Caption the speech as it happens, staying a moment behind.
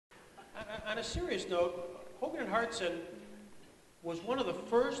On a serious note, Hogan and Hartson was one of the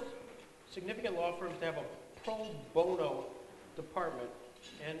first significant law firms to have a pro bono department,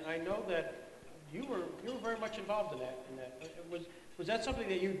 and I know that you were very much involved in that. Was that something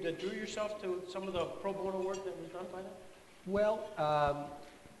that you drew yourself to some of the pro bono work that was done by them? Well,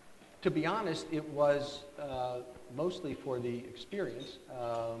 to be honest, it was mostly for the experience.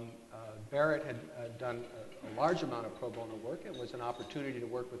 Barrett had done a large amount of pro bono work. It was an opportunity to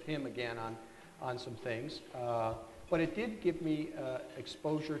work with him again on some things. But it did give me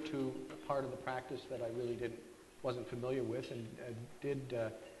exposure to a part of the practice that I really wasn't familiar with, and did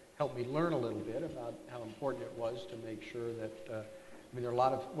help me learn a little bit about how important it was to make sure that, I mean, there are a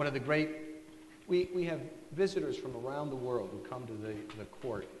lot of, one of the great, we have visitors from around the world who come to the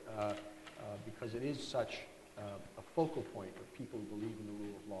court because it is such a focal point of people who believe in the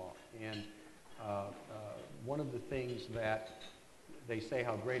rule of law. And one of the things that they say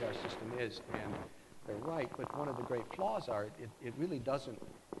how great our system is, and they're right, but one of the great flaws are it really doesn't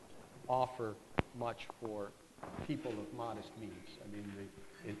offer much for people of modest means. I mean,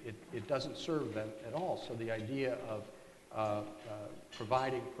 it doesn't serve them at all. So the idea of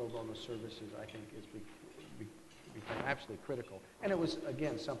providing pro bono services, I think, is become absolutely critical. And it was,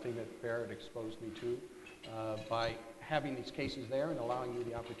 again, something that Barrett exposed me to by having these cases there and allowing me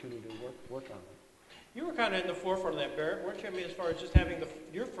the opportunity to work on them. You were kind of in the forefront of that, Barrett, weren't you? I mean, as far as just having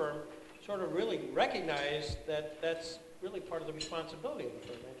your firm sort of really recognize that that's really part of the responsibility of the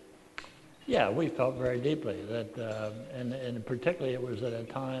firm, right? Yeah, we felt very deeply that, and particularly it was at a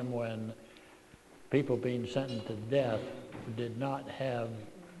time when people being sentenced to death did not have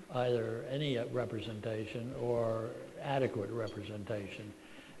either any representation or adequate representation.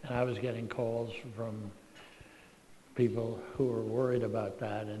 And I was getting calls from people who were worried about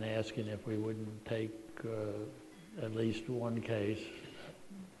that and asking if we wouldn't take at least one case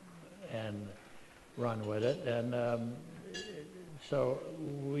and run with it. And so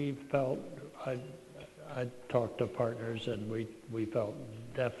we felt, I talked to partners, and we felt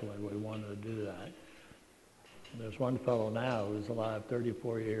definitely we wanted to do that. There's one fellow now who's alive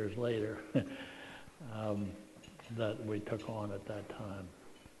 34 years later that we took on at that time.